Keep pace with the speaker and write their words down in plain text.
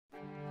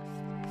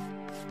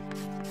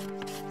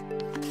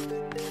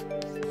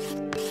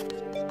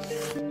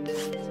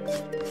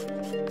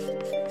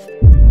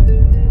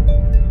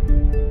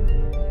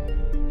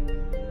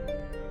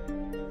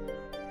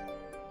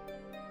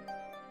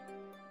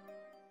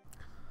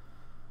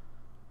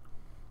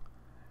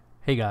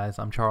Hey guys,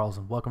 I'm Charles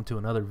and welcome to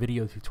another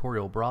video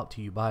tutorial brought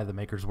to you by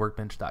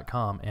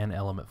themakersworkbench.com and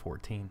Element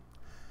 14.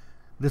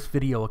 This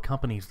video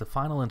accompanies the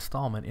final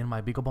installment in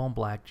my BeagleBone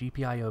Black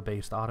GPIO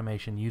based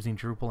automation using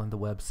Drupal in the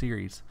web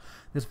series.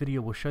 This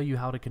video will show you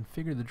how to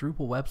configure the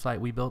Drupal website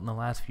we built in the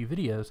last few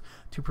videos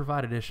to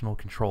provide additional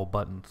control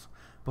buttons.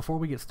 Before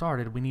we get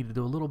started, we need to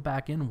do a little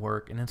back-end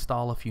work and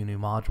install a few new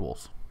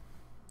modules.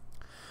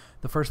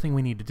 The first thing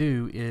we need to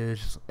do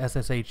is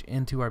SSH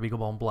into our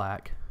BeagleBone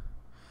Black,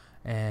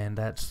 and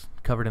that's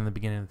covered in the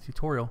beginning of the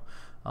tutorial,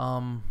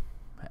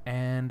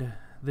 and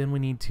then we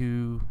need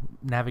to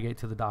navigate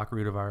to the doc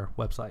root of our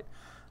website.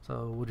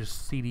 So we'll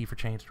just cd for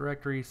change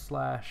directory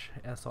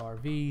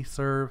 /srv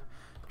serve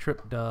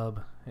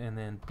tripdub and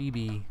then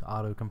bb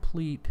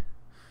autocomplete.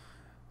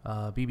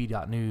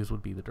 bb.news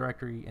would be the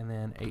directory, and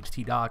then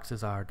htdocs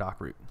is our doc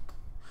root.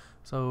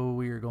 So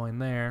we are going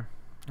there.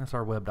 That's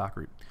our web doc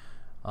root.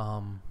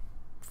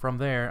 From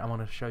there, I'm going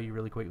to show you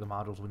really quick the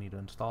modules we need to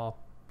install.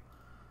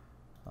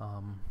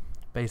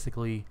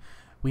 Basically,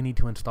 we need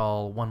to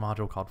install one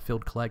module called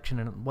Field Collection,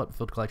 and what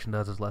Field Collection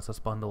does is lets us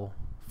bundle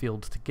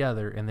fields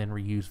together and then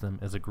reuse them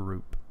as a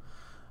group.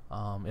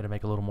 It'll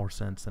make a little more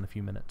sense in a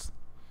few minutes.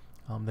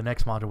 The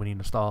next module we need to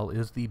install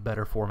is the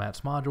Better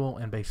Formats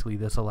module, and basically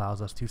this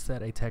allows us to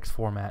set a text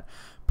format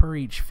per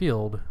each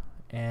field,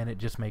 and it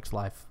just makes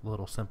life a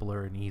little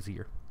simpler and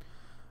easier.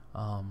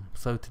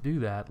 So to do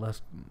that,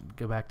 let's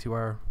go back to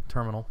our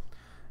terminal,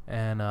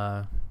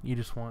 and you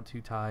just want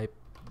to type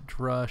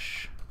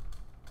drush,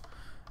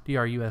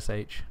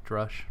 drush,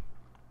 drush,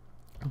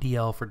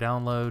 dl for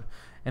download,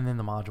 and then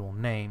the module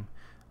name.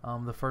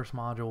 The first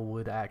module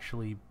would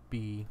actually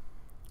be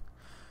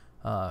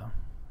the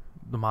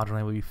module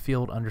name would be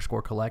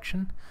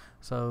field_collection.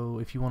 So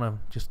if you want to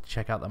just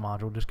check out that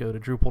module, just go to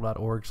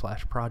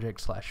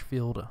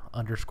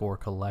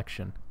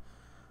drupal.org/project/field_collection.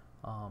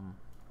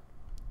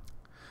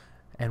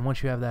 And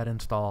once you have that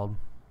installed,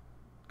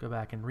 go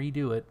back and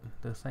redo it,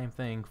 the same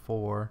thing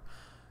for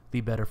the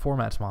Better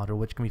Formats module,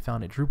 which can be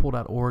found at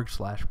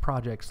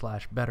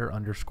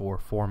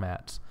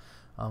drupal.org/project/better_formats.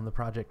 The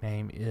project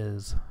name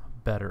is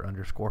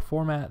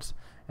better_formats,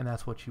 and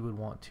that's what you would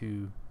want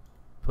to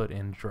put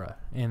in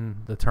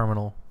the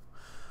terminal.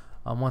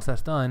 Once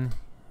that's done,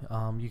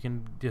 you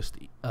can just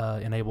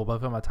enable both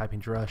of them by typing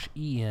drush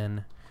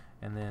en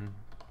and then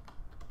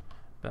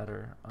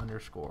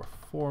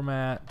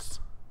better_formats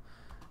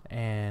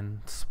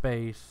and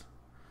space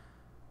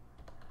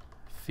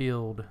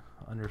field_,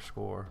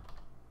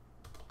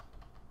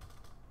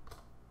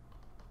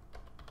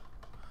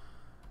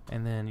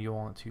 and then you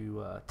want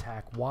to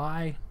tack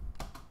y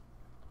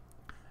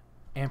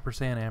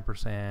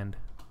ampersand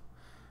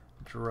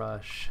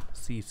drush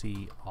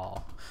cc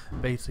all.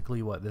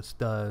 Basically what this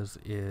does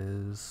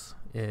is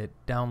it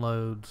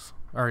downloads,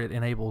 or it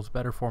enables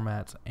Better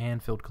Formats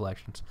and Field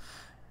Collections,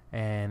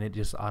 and it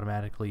just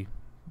automatically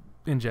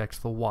injects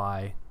the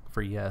y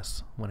for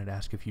yes when it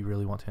asks if you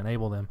really want to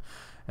enable them.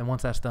 And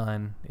once that's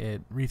done,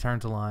 it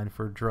returns a line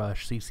for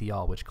drush cc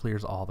all, which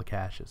clears all the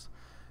caches.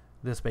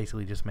 This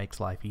basically just makes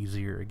life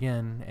easier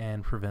again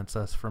and prevents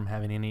us from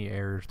having any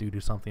errors due to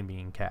something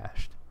being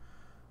cached.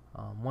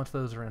 Once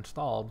those are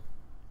installed,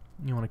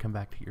 you want to come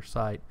back to your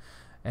site,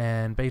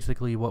 and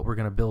basically what we're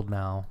going to build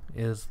now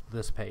is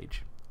this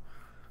page,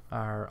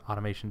 our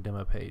automation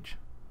demo page.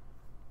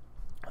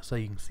 So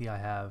you can see I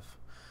have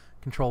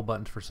control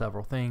buttons for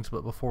several things,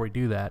 but before we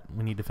do that,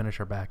 we need to finish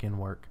our back-end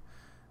work,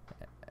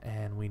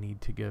 and we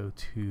need to go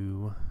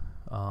to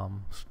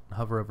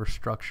hover over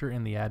structure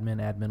in the add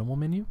minimal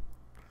menu,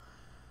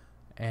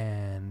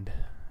 and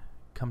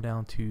come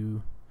down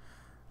to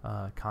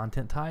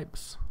content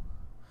types,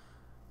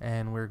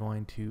 and we're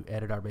going to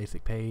edit our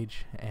basic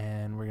page,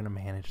 and we're going to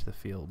manage the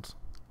fields.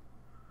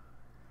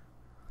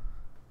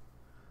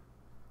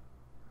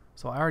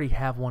 So I already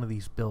have one of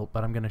these built,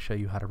 but I'm going to show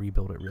you how to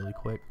rebuild it really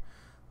quick.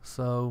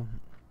 So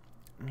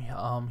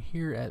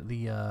here at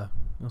the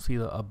you'll see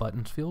a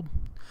buttons field,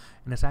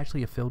 and it's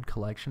actually a field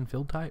collection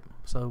field type,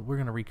 so we're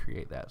going to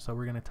recreate that. So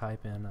we're going to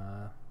type in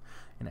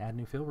add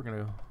new field. We're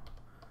going to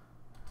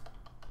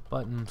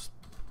buttons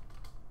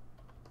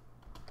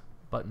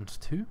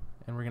 2,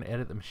 and we're going to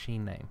edit the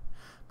machine name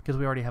because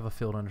we already have a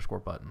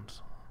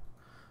field_buttons.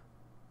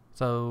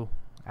 So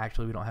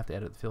actually we don't have to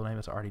edit the field name,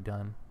 it's already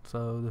done.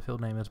 So the field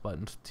name is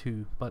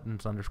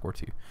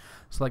buttons_2.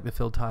 Select the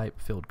field type,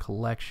 field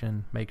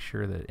collection, make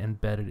sure that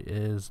embedded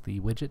is the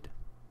widget,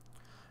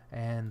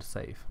 and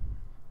save.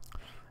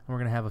 And we're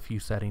going to have a few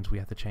settings we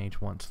have to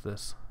change once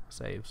this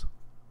saves.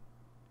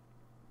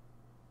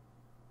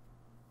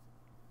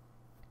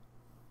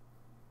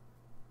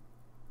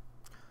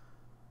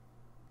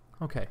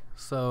 Okay,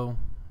 so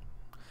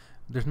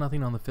there's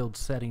nothing on the field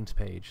settings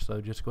page,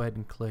 so just go ahead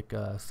and click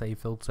Save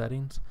Field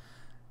Settings,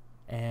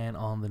 and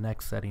on the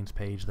next settings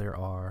page there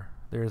are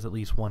there is at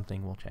least one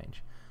thing we'll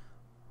change.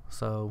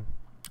 So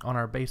on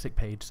our basic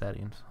page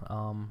settings,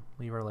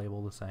 leave our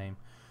label the same.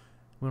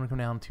 We want to come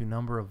down to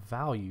number of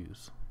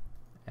values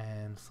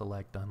and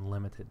select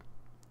unlimited.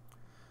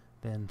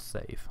 Then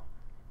save.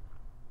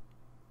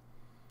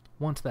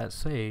 Once that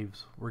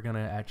saves, we're going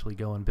to actually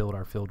go and build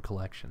our field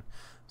collection.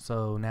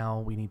 So now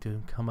we need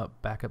to come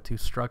back up to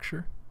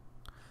structure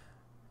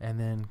and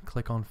then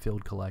click on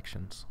field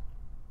collections.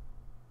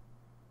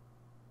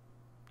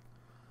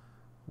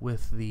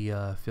 With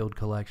the field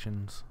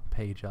collections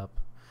page up,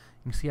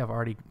 you can see I've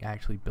already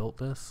actually built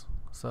this,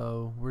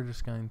 so we're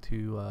just going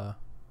to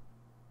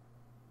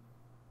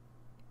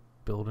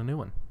build a new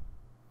one.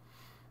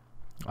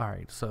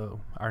 Alright,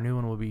 so our new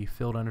one will be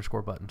field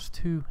underscore buttons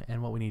 2,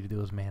 and what we need to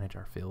do is manage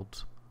our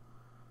fields.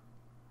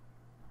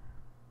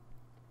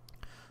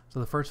 So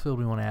the first field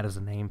we want to add is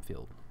a name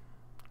field.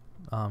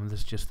 This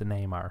is just to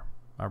name our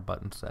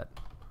button set.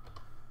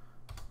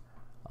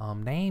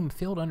 Name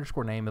field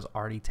underscore name is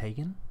already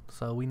taken,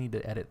 so we need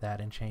to edit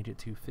that and change it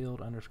to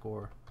field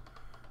underscore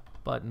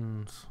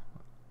buttons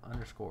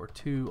underscore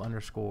 2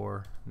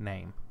 underscore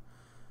name.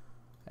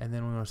 And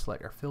then we want to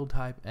select our field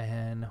type,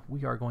 and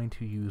we are going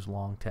to use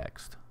long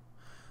text.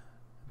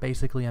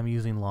 Basically, I'm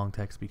using long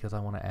text because I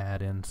want to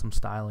add in some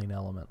styling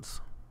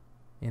elements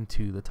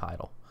into the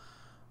title.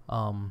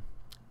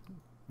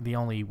 The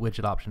only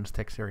widget option is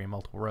text area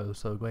multiple rows,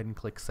 so go ahead and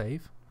click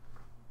save.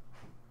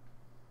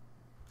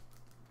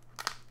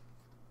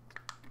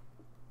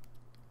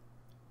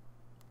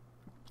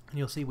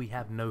 You'll see we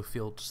have no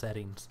field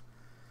settings,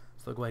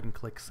 so go ahead and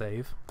click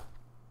save.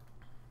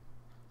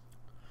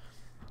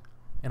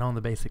 And on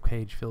the basic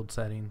page field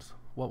settings,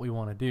 what we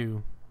want to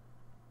do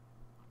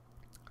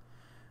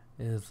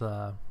is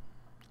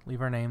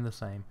leave our name the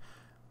same,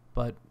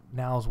 but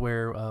now is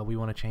where we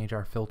want to change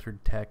our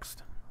filtered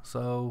text.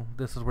 So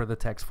this is where the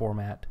text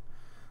format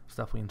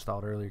stuff we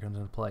installed earlier comes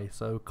into play.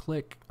 So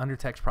click under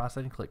text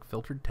processing, click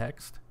filtered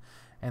text,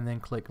 and then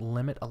click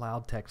limit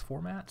allowed text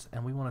formats,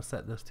 and we want to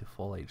set this to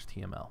full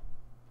HTML.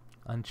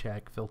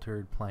 Uncheck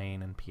filtered,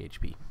 plain, and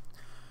PHP.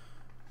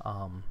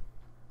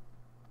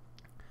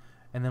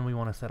 And then we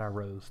want to set our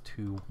rows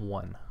to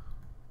 1,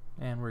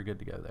 and we're good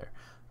to go there.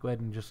 Go ahead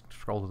and just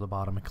scroll to the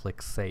bottom and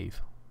click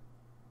save.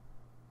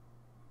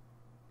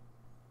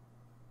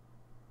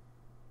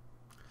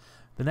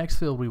 The next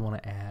field we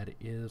want to add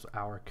is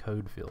our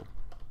code field.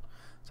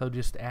 So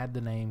just add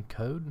the name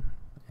code,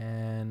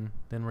 and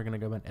then we're going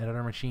to go and edit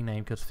our machine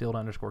name because field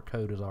underscore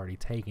code is already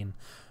taken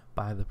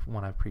by the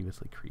one I've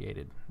previously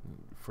created.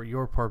 For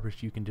your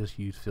purpose, you can just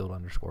use field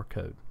underscore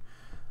code.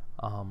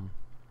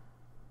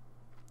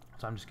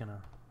 So I'm just going to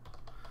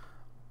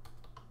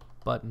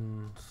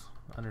buttons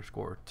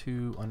underscore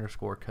 2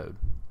 underscore code.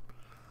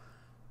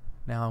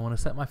 Now I want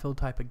to set my field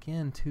type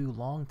again to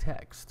long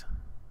text,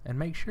 and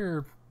make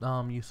sure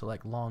you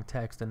select long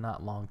text and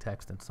not long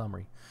text and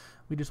summary.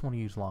 We just want to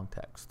use long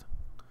text,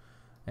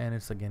 and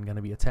it's again going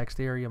to be a text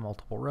area,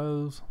 multiple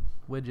rows,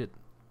 widget,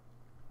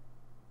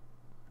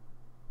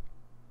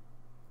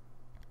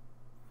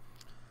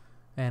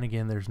 and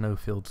again there's no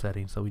field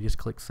settings, so we just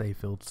click save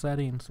field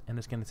settings, and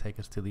it's going to take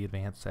us to the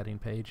advanced setting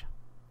page.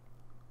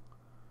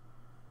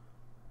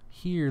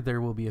 Here there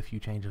will be a few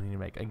changes we need to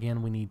make.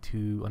 Again, we need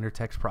to, under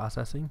text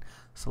processing,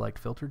 select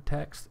filtered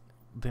text,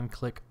 then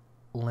click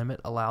limit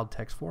allowed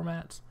text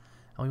formats,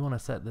 and we want to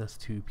set this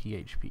to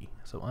PHP.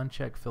 So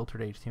uncheck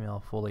filtered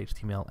HTML, full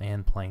HTML,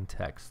 and plain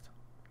text.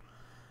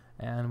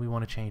 And we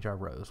want to change our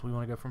rows. We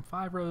want to go from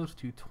 5 rows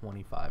to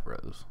 25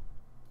 rows.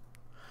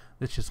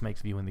 This just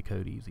makes viewing the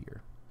code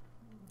easier.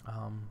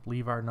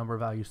 Leave our number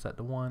value set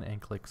to 1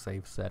 and click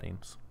save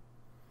settings.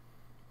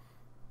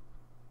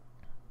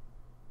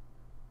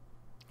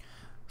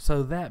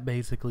 So that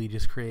basically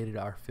just created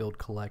our field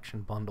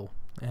collection bundle,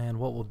 and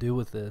what we'll do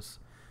with this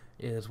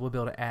is we'll be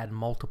able to add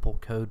multiple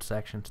code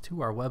sections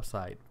to our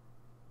website,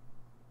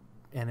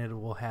 and it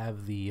will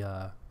have the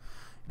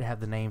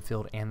name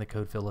field and the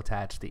code field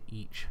attached to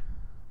each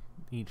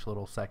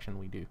little section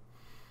we do.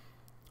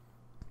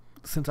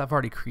 Since I've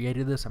already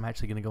created this, I'm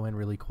actually going to go in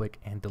really quick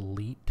and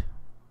delete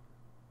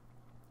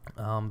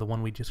the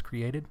one we just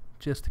created,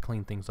 just to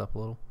clean things up a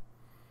little.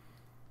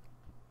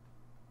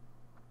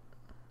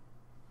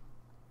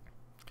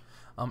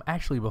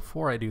 Actually,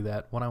 before I do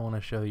that, what I want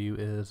to show you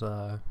is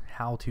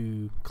how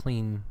to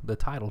clean the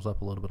titles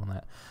up a little bit on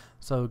that.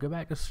 So go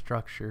back to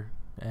structure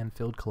and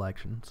field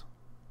collections,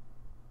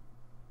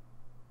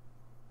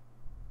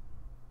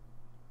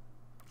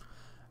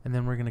 and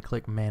then we're going to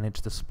click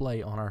manage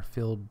display on our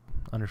field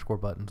underscore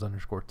buttons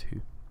underscore 2.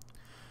 And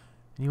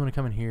you want to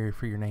come in here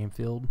for your name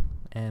field,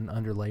 and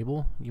under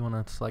label you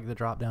want to select the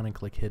drop down and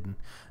click hidden.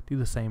 Do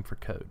the same for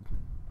code.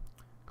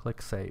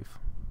 Click save.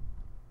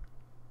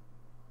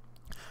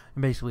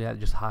 And basically that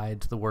just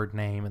hides the word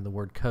name and the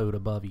word code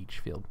above each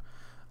field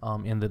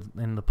in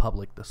the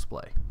public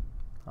display.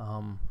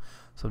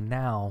 So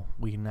now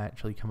we can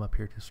actually come up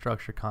here to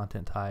structure,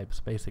 content types,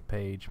 basic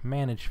page,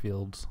 manage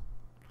fields,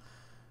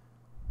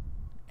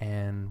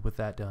 and with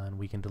that done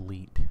we can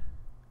delete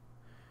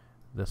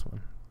this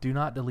one. Do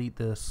not delete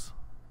this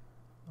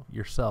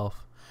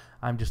yourself.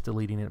 I'm just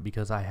deleting it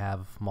because I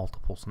have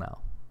multiples now.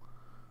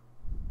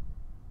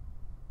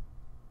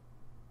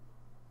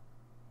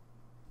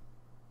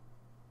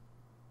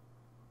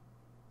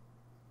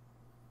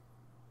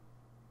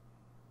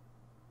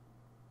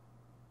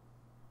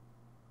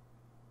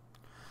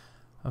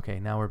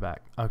 Okay, now we're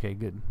back. Okay,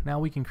 good. Now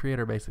we can create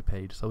our basic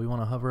page. So we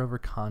want to hover over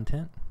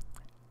content,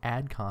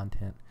 add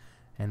content,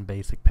 and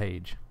basic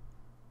page.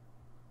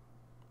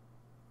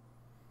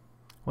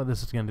 What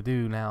this is going to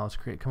do now is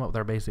come up with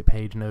our basic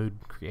page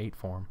node create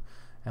form,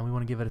 and we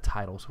want to give it a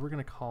title. So we're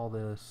going to call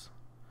this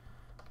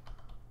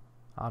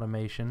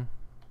automation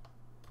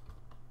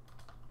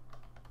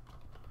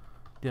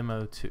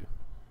demo 2.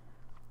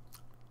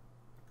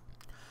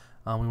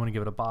 We want to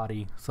give it a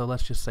body, so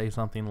let's just say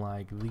something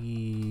like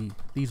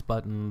these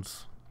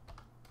buttons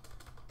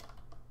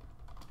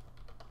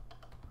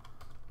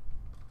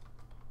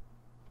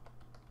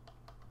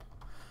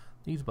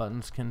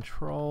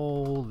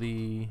control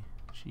the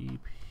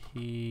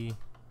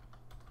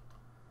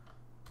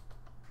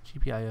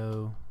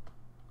GPIO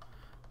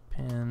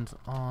pins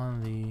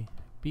on the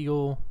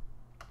Beagle.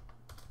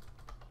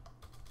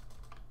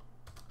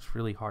 It's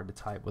really hard to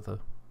type with a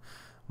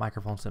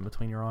microphone sitting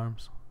between your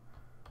arms.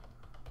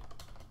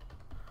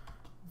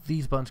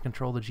 These buttons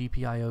control the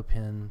GPIO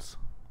pins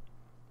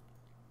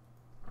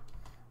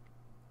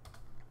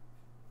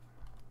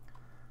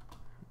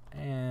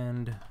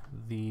and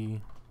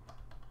these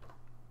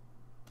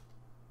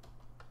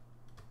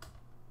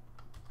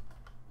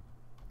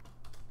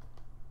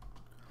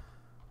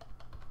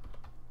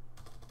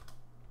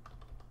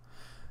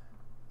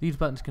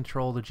buttons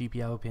control the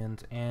GPIO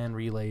pins and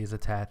relays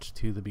attached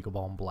to the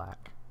BeagleBone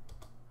Black.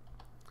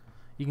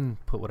 You can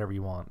put whatever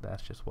you want.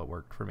 That's just what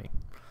worked for me.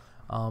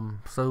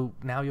 So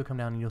now you'll come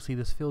down and you'll see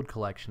this field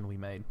collection we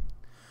made.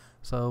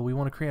 So we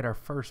want to create our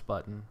first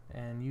button,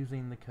 and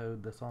using the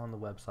code that's on the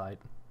website,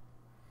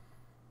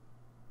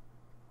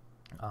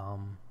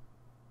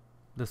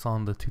 that's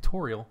on the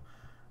tutorial,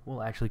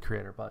 we'll actually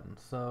create our button.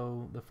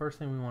 So the first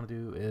thing we want to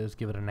do is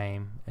give it a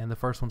name, and the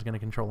first one's going to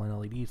control an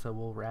LED, so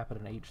we'll wrap it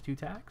in H2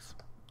 tags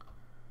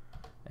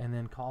and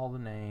then call the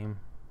name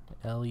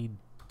LED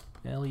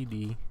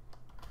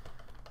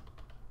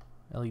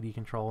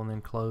control, and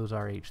then close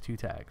our H2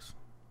 tags.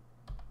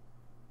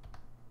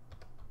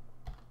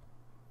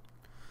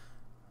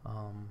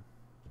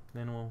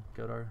 Then we'll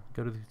go to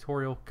the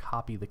tutorial,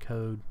 copy the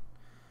code,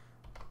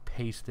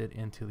 paste it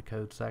into the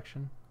code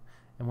section,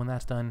 and when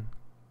that's done,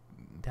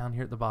 down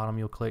here at the bottom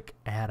you'll click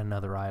add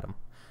another item,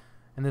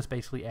 and this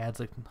basically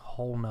adds a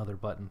whole nother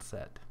button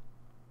set.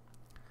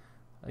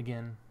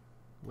 Again,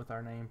 with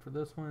our name for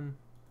this one's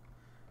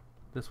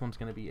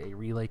going to be a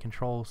relay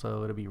control,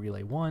 so it'll be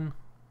relay 1.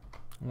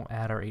 We'll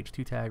add our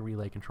H2 tag,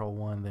 relay control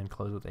 1, then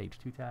close with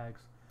H2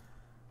 tags.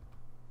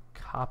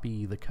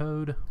 Copy the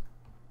code,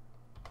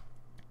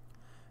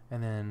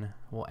 and then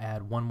we'll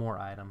add one more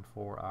item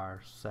for our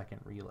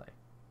second relay.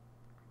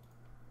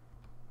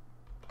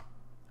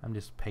 I'm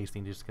just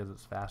pasting just because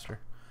it's faster.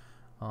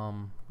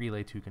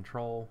 Relay to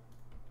control,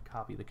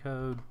 copy the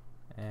code,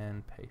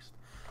 and paste.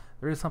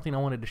 There is something I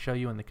wanted to show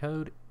you in the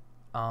code.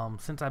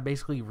 Since I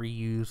basically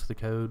reuse the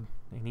code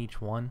in each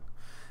one,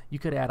 you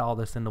could add all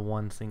this into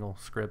one single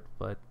script,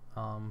 but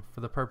for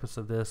the purpose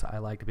of this, I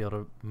like to be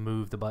able to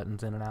move the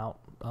buttons in and out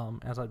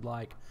as I'd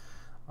like.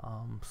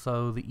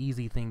 So the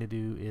easy thing to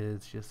do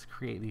is just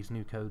create these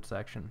new code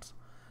sections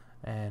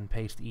and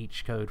paste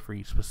each code for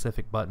each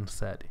specific button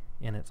set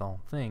in its own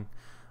thing.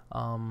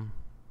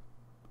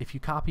 If you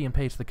copy and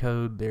paste the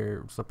code,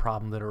 there's a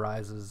problem that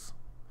arises.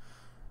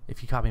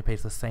 If you copy and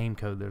paste the same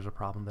code, there's a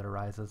problem that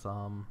arises.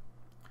 You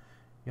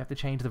have to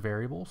change the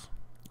variables.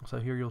 So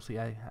here you'll see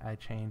I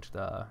changed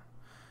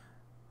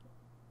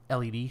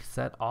LED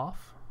set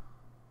off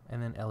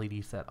and then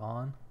LED set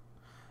on,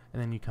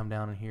 and then you come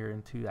down in here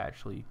into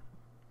actually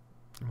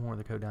more of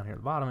the code down here at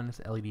the bottom, and it's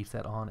LED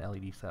set on,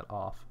 LED set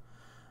off.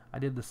 I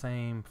did the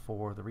same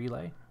for the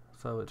relay,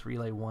 so it's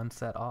relay 1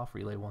 set off,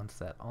 relay 1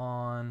 set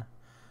on,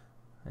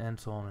 and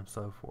so on and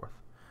so forth.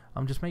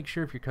 Just make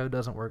sure if your code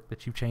doesn't work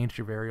that you've changed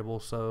your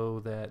variables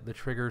so that the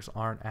triggers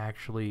aren't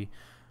actually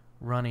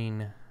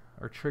running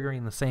or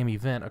triggering the same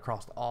event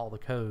across all the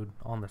code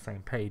on the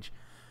same page.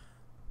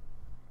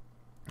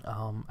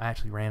 I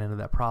actually ran into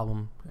that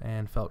problem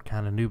and felt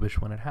kind of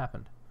noobish when it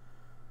happened.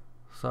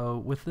 So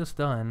with this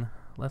done,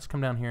 let's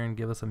come down here and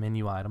give us a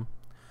menu item.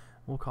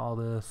 We'll call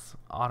this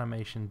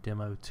Automation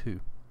Demo 2.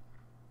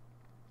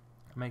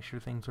 Make sure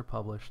things are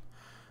published.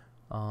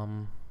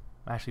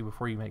 Actually,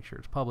 before you make sure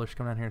it's published,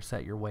 come down here and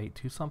set your weight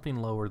to something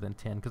lower than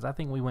 10, because I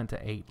think we went to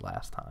 8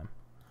 last time.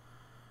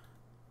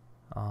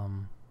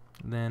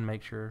 Then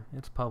make sure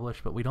it's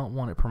published, but we don't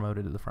want it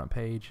promoted to the front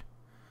page.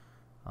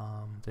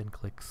 Then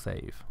click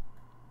Save.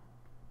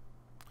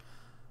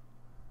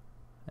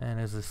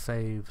 And as this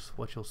saves,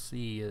 what you'll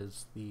see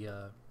is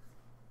you'll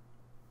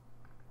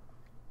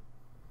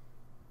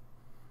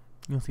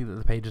see that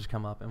the pages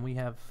come up, and we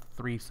have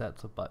 3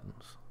 sets of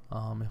buttons.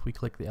 If we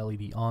click the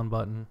LED on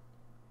button,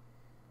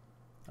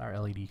 our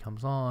LED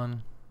comes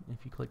on.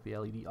 If you click the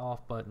LED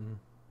off button,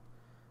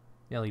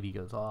 the LED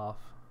goes off.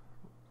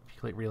 If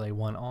you click relay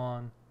 1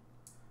 on,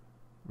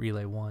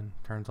 relay 1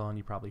 turns on.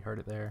 You probably heard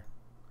it there.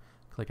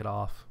 Click it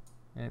off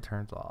and it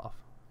turns off.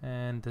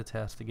 And to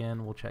test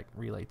again, we'll check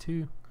relay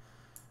 2.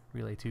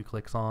 Relay 2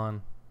 clicks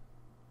on,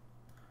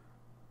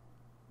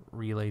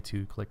 relay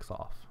 2 clicks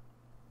off.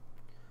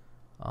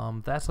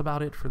 That's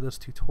about it for this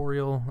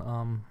tutorial.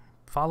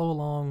 Follow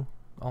along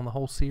on the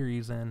whole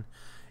series, and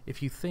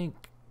if you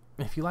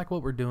like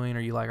what we're doing, or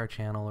you like our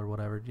channel or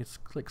whatever,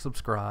 just click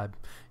subscribe.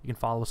 You can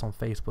follow us on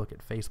Facebook at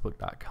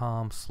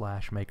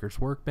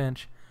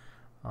facebook.com/makersworkbench.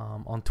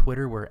 On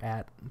Twitter, we're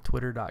at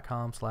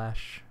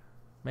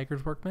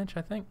twitter.com/makersworkbench,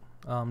 I think.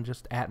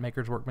 Just at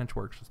makersworkbench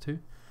works too.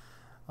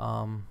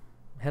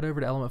 Head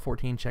over to Element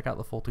 14, check out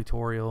the full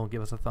tutorial,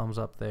 give us a thumbs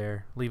up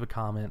there, leave a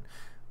comment.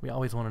 We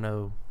always want to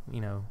know,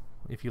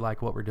 if you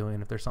like what we're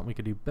doing, if there's something we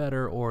could do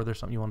better, or there's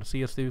something you want to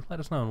see us do, let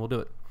us know and we'll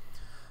do it.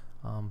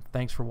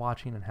 Thanks for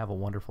watching and have a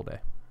wonderful day.